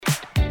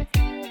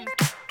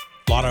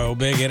Lotto,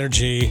 big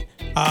energy.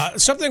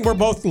 Something we're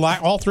both,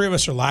 all three of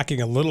us are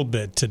lacking a little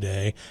bit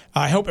today.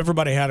 I hope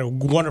everybody had a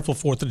wonderful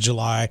 4th of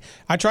July.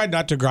 I tried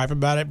not to gripe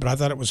about it, but I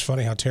thought it was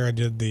funny how Tara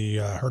did the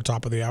her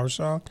top of the hour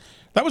song.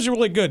 That was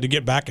really good to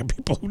get back at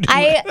people who do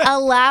I that.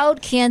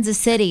 allowed Kansas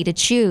City to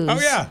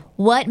choose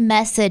what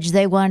message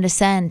they wanted to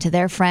send to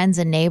their friends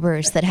and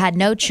neighbors that had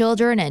no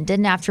children and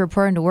didn't have to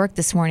report into work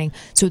this morning,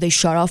 so they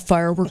shut off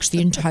fireworks the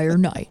entire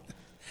night.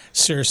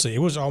 Seriously, it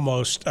was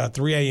almost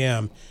 3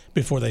 a.m.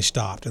 before they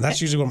stopped, and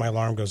that's usually when my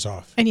alarm goes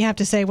off. And you have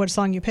to say what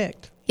song you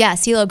picked. Yeah,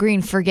 CeeLo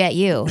Green, Forget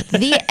You.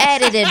 The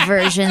edited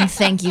version,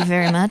 thank you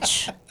very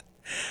much.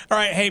 All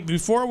right, hey,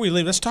 before we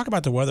leave, let's talk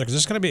about the weather because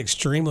it's going to be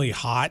extremely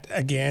hot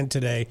again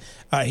today.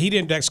 Heat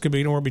index could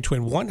be anywhere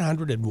between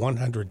 100 and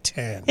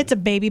 110. It's a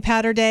baby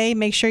powder day.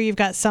 Make sure you've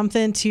got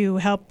something to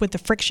help with the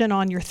friction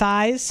on your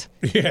thighs.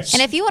 Yes.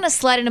 And if you want to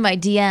slide into my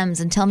DMs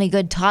and tell me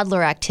good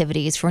toddler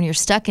activities for when you're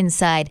stuck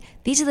inside,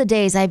 these are the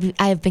days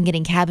I've been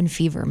getting cabin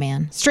fever,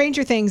 man.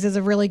 Stranger Things is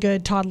a really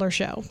good toddler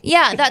show.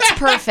 Yeah, that's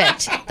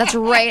perfect. That's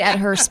right at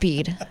her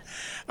speed.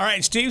 All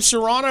right, Steve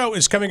Serrano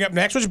is coming up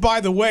next, which,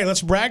 by the way,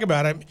 let's brag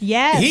about him.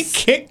 Yes. He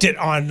kicked it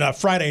on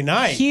Friday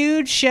night.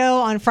 Huge show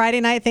on Friday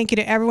night. Thank you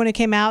to everyone who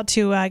came out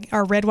to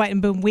our Red, White,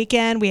 and Boom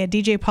weekend. We had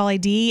DJ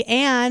Pauly D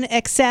and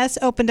Excess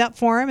opened up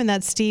for him, and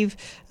that's Steve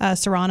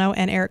Serrano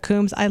and Eric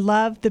Coombs. I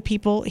love the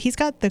people. He's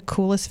got the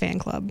coolest fan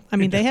club. I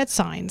mean, they had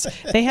signs.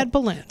 They had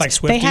balloons. Like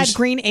Swifties? They had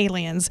green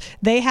aliens.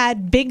 They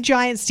had big,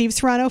 giant Steve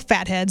Serrano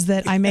fatheads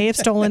that I may have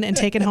stolen and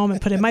taken home and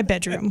put in my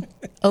bedroom.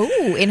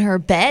 Oh, in her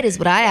bed is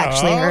what I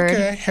actually heard.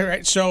 Okay, all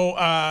right.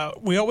 So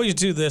we always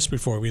do this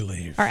before we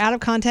leave. Our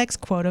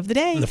out-of-context quote of the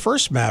day. The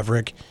first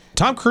Maverick,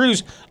 Tom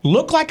Cruise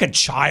looked like a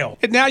child.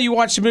 And now you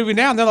watch the movie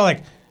now, and they're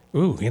like,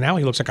 ooh, he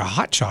looks like a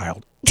hot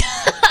child.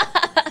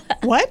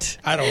 What?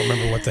 I don't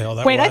remember what the hell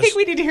that was. Wait, I think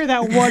we need to hear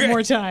that one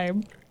more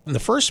time. In the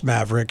first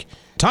Maverick,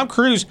 Tom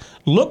Cruise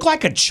looked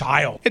like a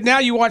child. And now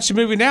you watch the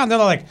movie now, and they're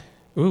like,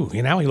 ooh,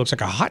 he looks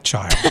like a hot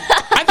child.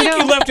 I think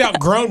you left out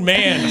grown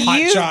man,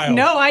 hot child.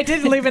 No, I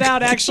didn't leave it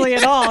out actually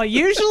at all.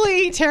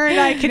 Usually, Tara and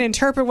I can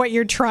interpret what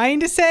you're trying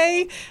to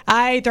say.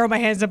 I throw my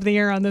hands up in the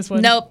air on this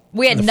one. Nope,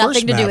 we had In the nothing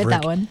first to do with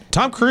that Maverick, one.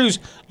 Tom Cruise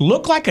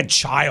looked like a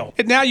child.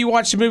 And now you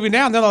watch the movie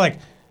now, and they're like,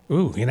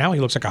 ooh, he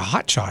looks like a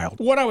hot child.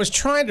 What I was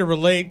trying to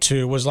relate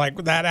to was like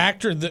that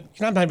actor that,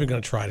 I'm not even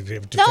going to try to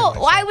defend myself.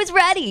 I was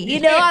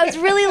ready. I was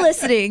really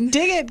listening.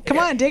 Dig it. Come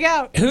on, dig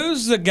out.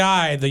 Who's the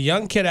guy, the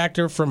young kid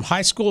actor from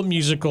High School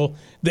Musical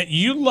that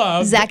you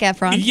love? Zac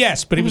Efron.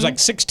 Yes, but he was like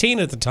 16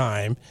 at the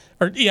time.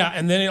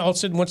 And then all of a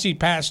sudden, once he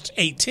passed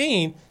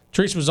 18,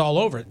 Teresa was all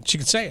over it. She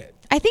could say it.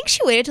 I think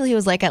she waited till he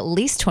was like at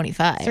least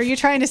 25. So are you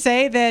trying to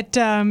say that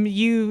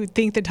you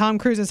think that Tom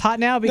Cruise is hot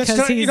now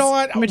because he's you know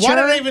what? mature Why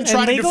don't I even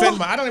try to legal?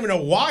 defend I don't even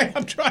know why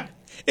I'm trying.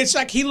 It's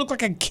like he looked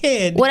like a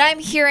kid. What I'm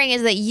hearing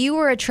is that you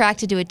were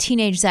attracted to a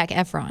teenage Zac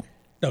Efron.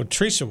 No,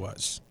 Teresa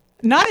was.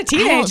 Not a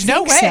teenage.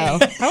 No way. so.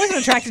 I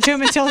wasn't attracted to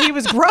him until he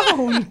was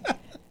grown.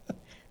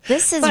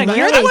 This is Look, really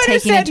you're the one who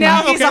taking said a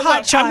now turn. he's a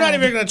hot child. I'm not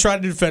even going to try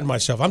to defend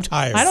myself. I'm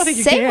tired. I don't think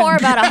you Say can. more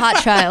about a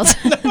hot child.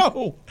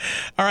 No.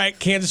 All right,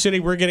 Kansas City,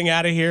 we're getting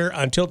out of here.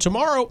 Until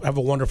tomorrow, have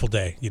a wonderful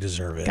day. You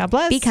deserve it. God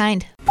bless. Be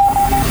kind.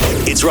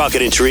 It's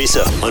Rocket and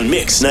Teresa on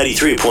Mix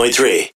 93.3.